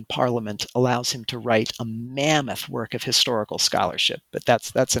from being in Parliament allows him to write a mammoth work of historical scholarship, but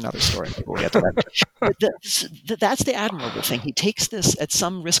that's another story. We'll get to that. But that's the admirable thing. He takes this at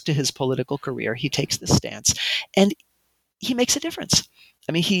some risk to his political career. He takes this stance, and he makes a difference.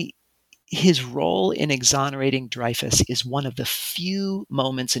 I mean, his role in exonerating Dreyfus is one of the few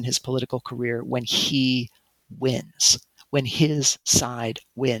moments in his political career when he wins. When his side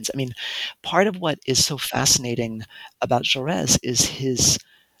wins. I mean, part of what is so fascinating about Jaurès is his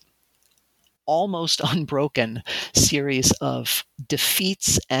almost unbroken series of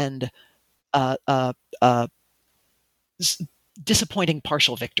defeats and disappointing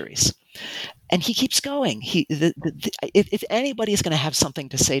partial victories. And he keeps going. If anybody is going to have something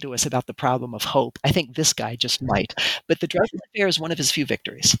to say to us about the problem of hope, I think this guy just might. But the Dreyfus affair is one of his few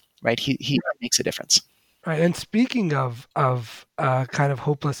victories, right? He makes a difference. Right, and speaking of kind of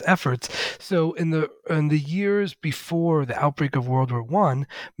hopeless efforts, so in the years before the outbreak of World War I,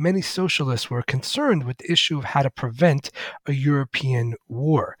 many socialists were concerned with the issue of how to prevent a European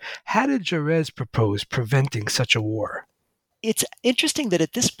war. How did Jaurès propose preventing such a war? It's interesting that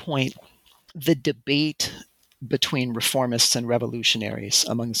at this point, the debate between reformists and revolutionaries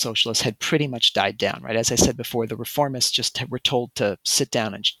among the socialists had pretty much died down, right? As I said before, the reformists just were told to sit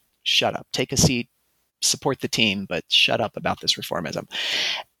down and shut up, take a seat, support the team, but shut up about this reformism.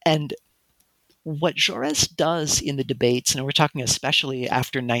 And what Jaurès does in the debates, and we're talking especially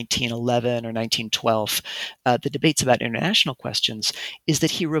after 1911 or 1912, the debates about international questions, is that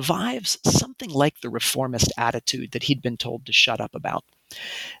he revives something like the reformist attitude that he'd been told to shut up about.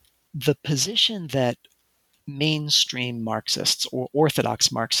 The position that mainstream Marxists or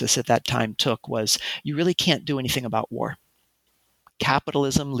orthodox Marxists at that time took was, you really can't do anything about war.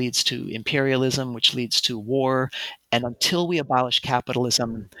 Capitalism leads to imperialism, which leads to war. And until we abolish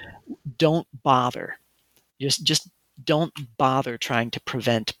capitalism, don't bother. Just don't bother trying to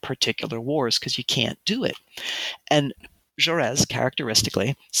prevent particular wars because you can't do it. And Jaurès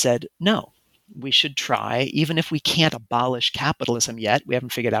characteristically said, no, we should try, even if we can't abolish capitalism yet, we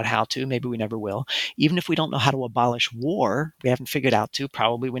haven't figured out how to, maybe we never will. Even if we don't know how to abolish war, we haven't figured out to,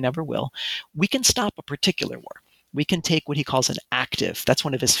 probably we never will. We can stop a particular war. We can take what he calls an active. That's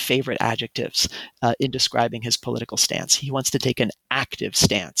one of his favorite adjectives in describing his political stance. He wants to take an active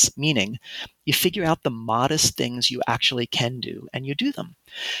stance, meaning you figure out the modest things you actually can do and you do them.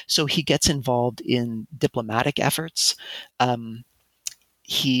 So he gets involved in diplomatic efforts.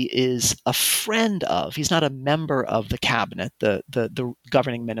 He is a friend of, he's not a member of the cabinet, the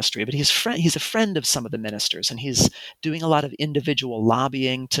governing ministry, but he's a friend of some of the ministers, and he's doing a lot of individual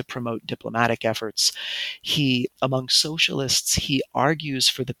lobbying to promote diplomatic efforts. Among socialists, he argues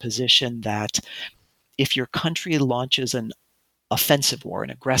for the position that if your country launches an offensive war, an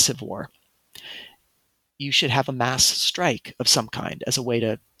aggressive war, you should have a mass strike of some kind as a way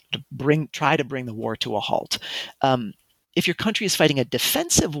to try to bring the war to a halt. If your country is fighting a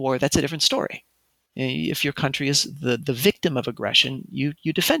defensive war, that's a different story. If your country is the victim of aggression, you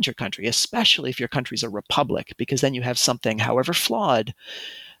defend your country, especially if your country is a republic, because then you have something, however flawed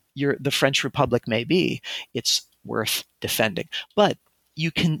the French Republic may be, it's worth defending. But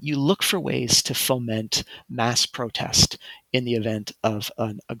you look for ways to foment mass protest in the event of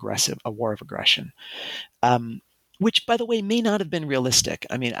a war of aggression, which, by the way, may not have been realistic.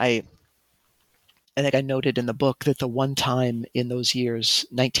 I mean, I think I noted in the book that the one time in those years,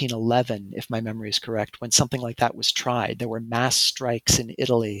 1911, if my memory is correct, when something like that was tried, there were mass strikes in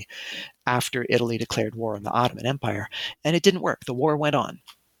Italy after Italy declared war on the Ottoman Empire, and it didn't work. The war went on.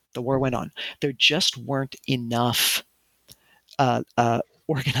 There just weren't enough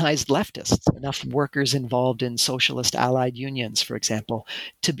organized leftists, enough workers involved in socialist allied unions, for example,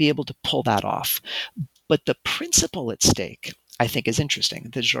 to be able to pull that off. But the principle at stake, I think, is interesting.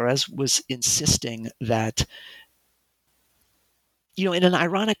 That Jaurès was insisting that, in an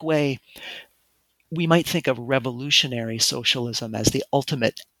ironic way, we might think of revolutionary socialism as the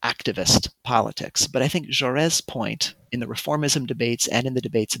ultimate activist politics. But I think Jaurès' point in the reformism debates and in the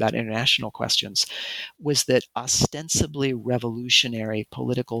debates about international questions was that ostensibly revolutionary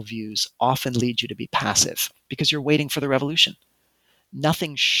political views often lead you to be passive because you're waiting for the revolution.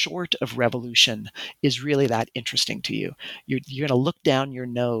 Nothing short of revolution is really that interesting to you. You're going to look down your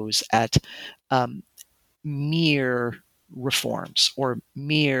nose at mere reforms or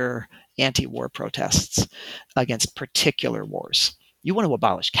mere anti-war protests against particular wars. You want to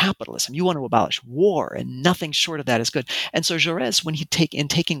abolish capitalism. You want to abolish war, and nothing short of that is good. And so Jaurès, when in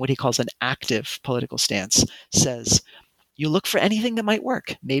taking what he calls an active political stance, says, you look for anything that might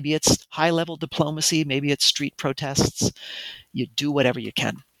work. Maybe it's high-level diplomacy. Maybe it's street protests. You do whatever you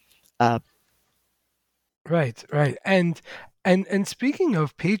can. Right. And speaking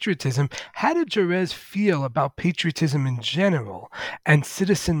of patriotism, how did Jaurès feel about patriotism in general and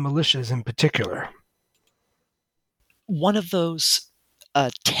citizen militias in particular? One of those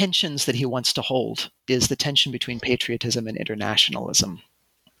tensions that he wants to hold is the tension between patriotism and internationalism.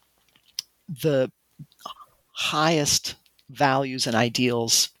 The highest values and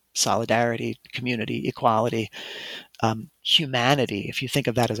ideals, solidarity, community, equality, humanity, if you think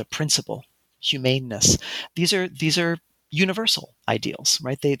of that as a principle, humaneness, these are universal ideals,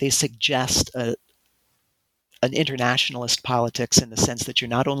 right? They suggest an internationalist politics in the sense that you're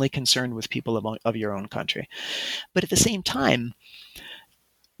not only concerned with people of your own country, but at the same time,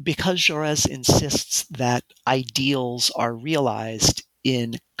 because Jaurès insists that ideals are realized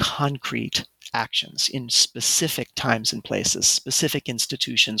in concrete actions, in specific times and places, specific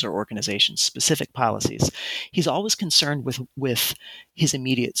institutions or organizations, specific policies, he's always concerned with his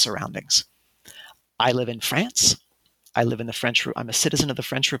immediate surroundings. I live in France. I'm a citizen of the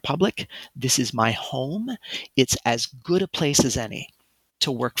French Republic. This is my home. It's as good a place as any to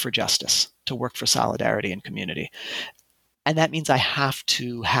work for justice, to work for solidarity and community. And that means I have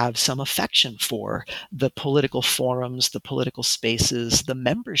to have some affection for the political forums, the political spaces, the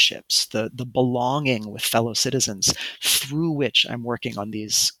memberships, the belonging with fellow citizens through which I'm working on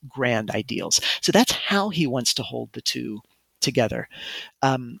these grand ideals. So that's how he wants to hold the two together.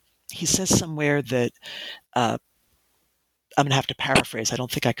 He says somewhere that, I'm going to have to paraphrase, I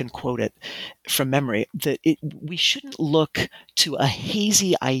don't think I can quote it from memory, that we shouldn't look to a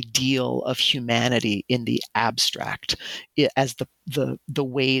hazy ideal of humanity in the abstract as the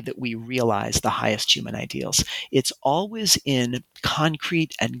way that we realize the highest human ideals. It's always in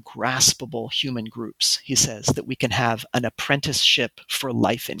concrete and graspable human groups, he says, that we can have an apprenticeship for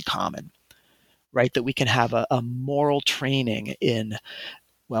life in common, right? That we can have a moral training in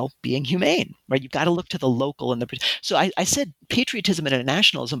being humane, right? You've got to look to the local and so I said patriotism and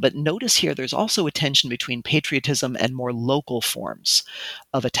internationalism, but notice here there's also a tension between patriotism and more local forms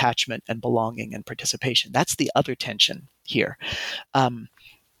of attachment and belonging and participation. That's the other tension here.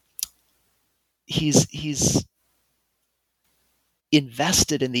 He's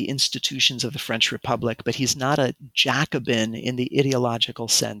invested in the institutions of the French Republic, but he's not a Jacobin in the ideological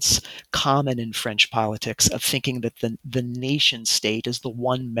sense common in French politics of thinking that the nation state is the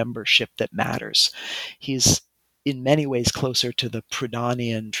one membership that matters. He's in many ways closer to the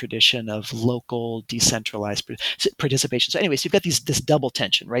Proudhonian tradition of local decentralized participation. So anyways, you've got this double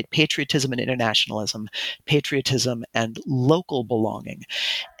tension, right? Patriotism and internationalism, patriotism and local belonging.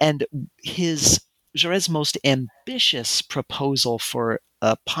 And Jaurès' most ambitious proposal for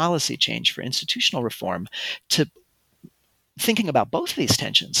a policy change, for institutional reform, to thinking about both of these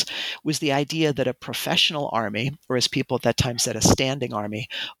tensions, was the idea that a professional army, or as people at that time said, a standing army,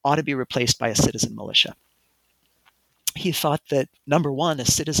 ought to be replaced by a citizen militia. He thought that, number one, a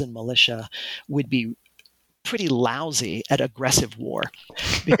citizen militia would be pretty lousy at aggressive war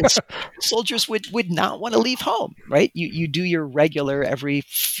because soldiers would not want to leave home, right? You do your regular every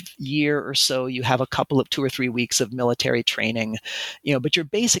year or so, you have a couple of 2 or 3 weeks of military training, but you're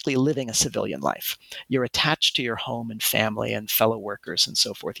basically living a civilian life. You're attached to your home and family and fellow workers and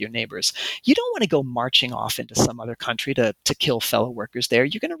so forth, your neighbors. You don't want to go marching off into some other country to kill fellow workers there.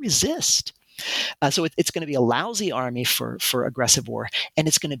 You're going to resist. So it's going to be a lousy army for aggressive war, and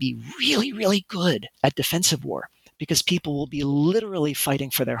it's going to be really, really good at defensive war because people will be literally fighting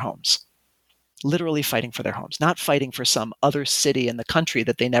for their homes. Literally fighting for their homes, not fighting for some other city in the country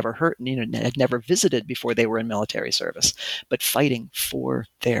that they never heard, had never visited before they were in military service, but fighting for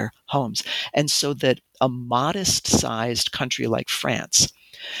their homes. And so that a modest-sized country like France,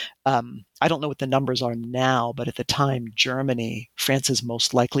 I don't know what the numbers are now, but at the time, Germany, France's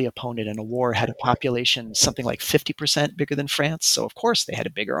most likely opponent in a war, had a population something like 50% bigger than France. So of course they had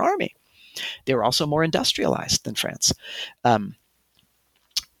a bigger army. They were also more industrialized than France.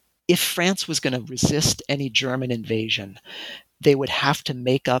 If France was going to resist any German invasion, they would have to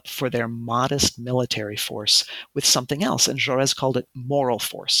make up for their modest military force with something else, and Jaurès called it moral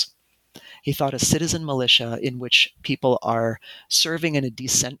force. He thought a citizen militia in which people are serving in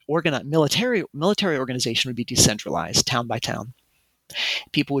a military organization would be decentralized, town by town.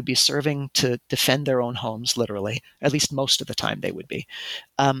 People would be serving to defend their own homes, literally, at least most of the time they would be.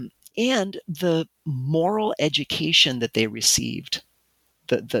 And the moral education that they received,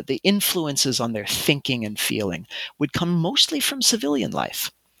 the influences on their thinking and feeling, would come mostly from civilian life.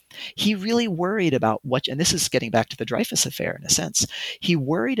 He really worried about and this is getting back to the Dreyfus affair in a sense, he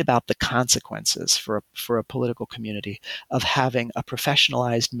worried about the consequences for a political community of having a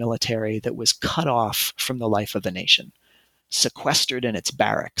professionalized military that was cut off from the life of the nation, sequestered in its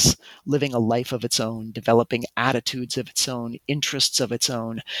barracks, living a life of its own, developing attitudes of its own, interests of its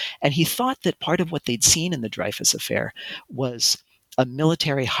own. And he thought that part of what they'd seen in the Dreyfus affair was a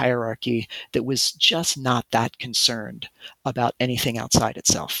military hierarchy that was just not that concerned about anything outside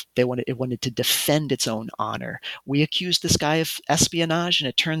itself. It wanted to defend its own honor. We accused this guy of espionage, and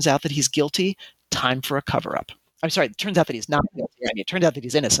it turns out that he's guilty. Time for a cover-up. I'm sorry, it turns out that he's not guilty. I mean, it turned out that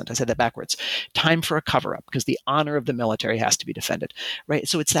he's innocent. I said that backwards. Time for a cover-up, because the honor of the military has to be defended, right?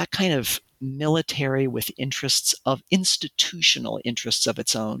 So it's that kind of military with institutional interests of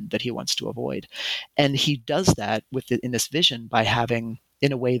its own that he wants to avoid. And he does that in this vision by having,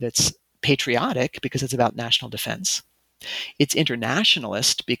 in a way that's patriotic, because it's about national defense. It's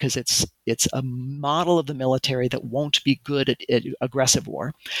internationalist because it's a model of the military that won't be good at aggressive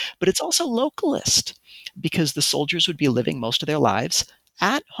war. But it's also localist because the soldiers would be living most of their lives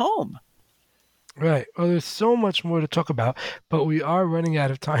at home. Right. Well, there's so much more to talk about, but we are running out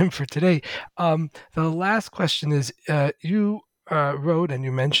of time for today. The last question is, you wrote and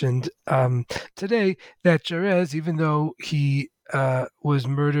you mentioned today that Jaurès, even though he was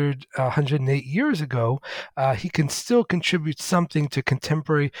murdered 108 years ago, he can still contribute something to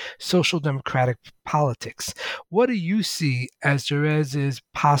contemporary social democratic politics. What do you see as Jaurès'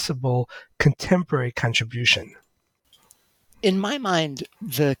 possible contemporary contribution? In my mind,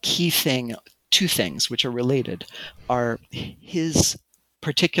 the key thing, two things which are related, are his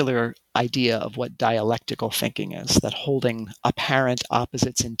particular idea of what dialectical thinking is, that holding apparent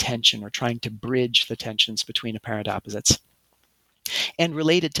opposites in tension or trying to bridge the tensions between apparent opposites. And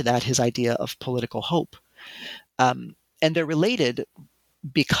related to that, his idea of political hope. And they're related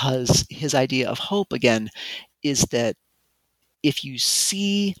because his idea of hope, again, is that if you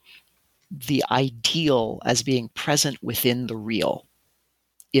see the ideal as being present within the real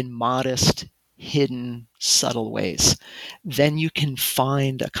in modest, hidden, subtle ways, then you can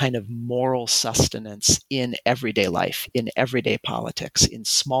find a kind of moral sustenance in everyday life, in everyday politics, in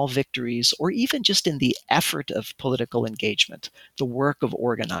small victories, or even just in the effort of political engagement, the work of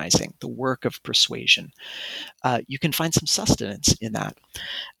organizing, the work of persuasion. You can find some sustenance in that.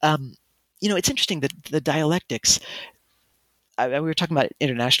 It's interesting that the dialectics, we were talking about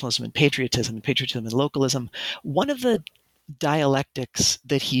internationalism and patriotism and localism. One of the dialectics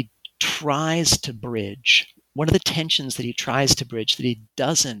that he tries to bridge, one of the tensions that he tries to bridge that he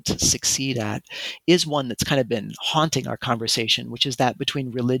doesn't succeed at, is one that's kind of been haunting our conversation, which is that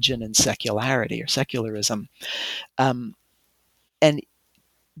between religion and secularity or secularism. And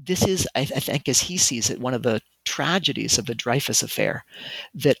this is, I think, as he sees it, one of the tragedies of the Dreyfus affair,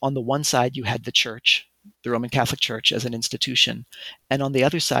 that on the one side you had the church, the Roman Catholic Church as an institution, and on the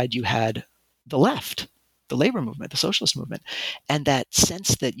other side you had the left, the labor movement, the socialist movement, and that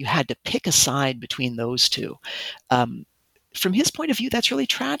sense that you had to pick a side between those two. From his point of view, that's really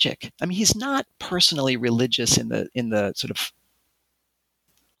tragic. I mean, he's not personally religious in the sort of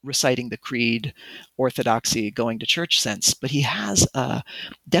reciting the creed, orthodoxy, going to church sense, but he has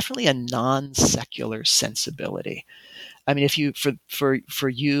definitely a non-secular sensibility. I mean, if you, for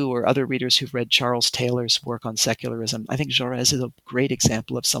you or other readers who've read Charles Taylor's work on secularism, I think Jaurès is a great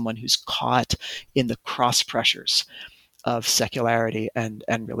example of someone who's caught in the cross pressures of secularity and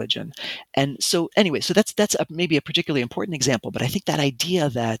religion. And so anyway, so that's maybe a particularly important example, but I think that idea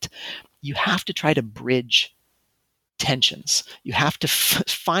that you have to try to bridge tensions. You have to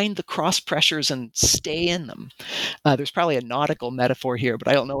find the cross pressures and stay in them. There's probably a nautical metaphor here, but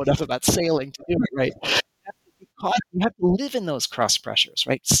I don't know enough about sailing to do it right. You have to live in those cross pressures,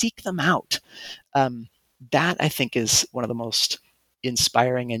 right? Seek them out. That, I think, is one of the most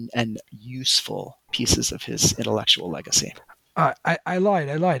inspiring and useful pieces of his intellectual legacy. I lied.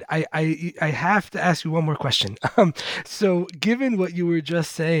 I have to ask you one more question. So, given what you were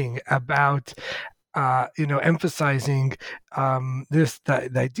just saying about emphasizing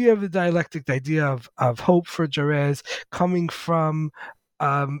the idea of the dialectic, the idea of hope for Jaurès coming from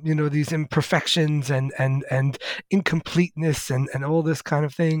these imperfections and incompleteness and all this kind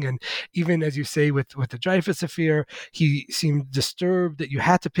of thing. And even as you say with the Dreyfus affair, he seemed disturbed that you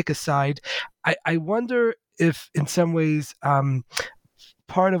had to pick a side. I wonder if in some ways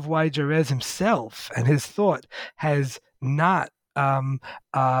part of why Jaurès himself and his thought has not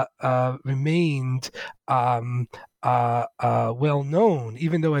remained well known,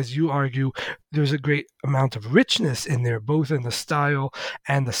 even though, as you argue, there's a great amount of richness in there, both in the style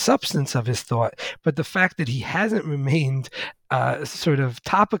and the substance of his thought. But the fact that he hasn't remained sort of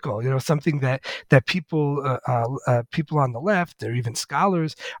topical, something that people on the left or even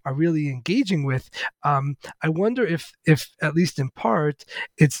scholars are really engaging with. I wonder if at least in part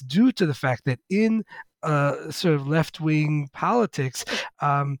it's due to the fact that in sort of left-wing politics,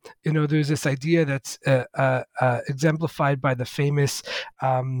 there's this idea that's exemplified by the famous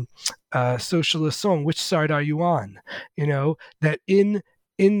socialist song, "Which Side Are You On?" That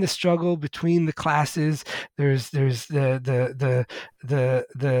in the struggle between the classes, there's the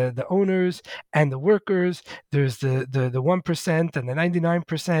owners and the workers. There's the 1% and the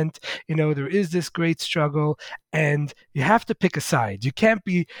 99%. There is this great struggle, and you have to pick a side. You can't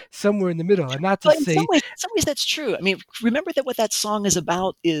be somewhere in the middle. And not to say, in some ways that's true. I mean, remember that what that song is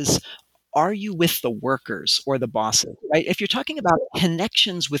about is, are you with the workers or the bosses, right? If you're talking about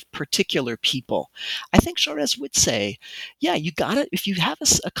connections with particular people, I think Jaurès would say, yeah, you got it. If you have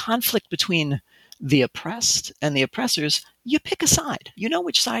a conflict between the oppressed and the oppressors, you pick a side. You know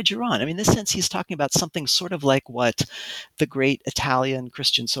which side you're on. I mean, in this sense, he's talking about something sort of like what the great Italian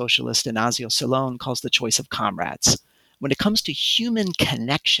Christian socialist Ignazio Silone calls the choice of comrades. When it comes to human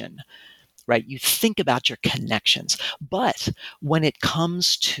connection, right, you think about your connections. But when it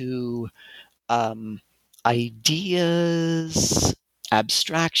comes to ideas,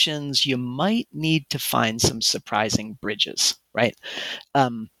 abstractions, you might need to find some surprising bridges, right?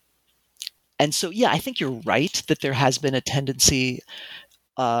 And so, yeah, I think you're right that there has been a tendency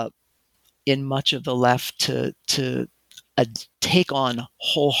in much of the left to take on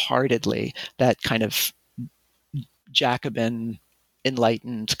wholeheartedly that kind of Jacobin,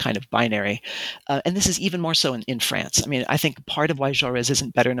 enlightened kind of binary. And this is even more so in France. I mean, I think part of why Jaurès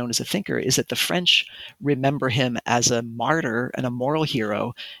isn't better known as a thinker is that the French remember him as a martyr and a moral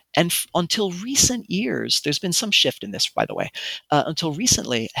hero. And until recent years, there's been some shift in this, by the way, until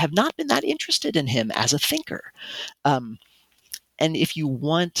recently, have not been that interested in him as a thinker. And if you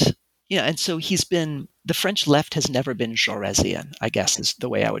want, and so the French left has never been Jaurèsian, I guess is the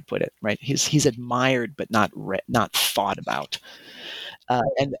way I would put it, right? He's admired, but not thought about.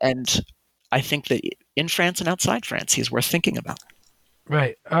 And I think that in France and outside France, he's worth thinking about.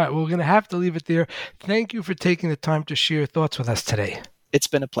 Right. All right. Well, we're going to have to leave it there. Thank you for taking the time to share your thoughts with us today. It's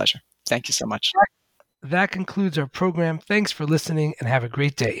been a pleasure. Thank you so much. That concludes our program. Thanks for listening and have a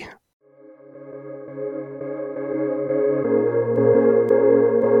great day.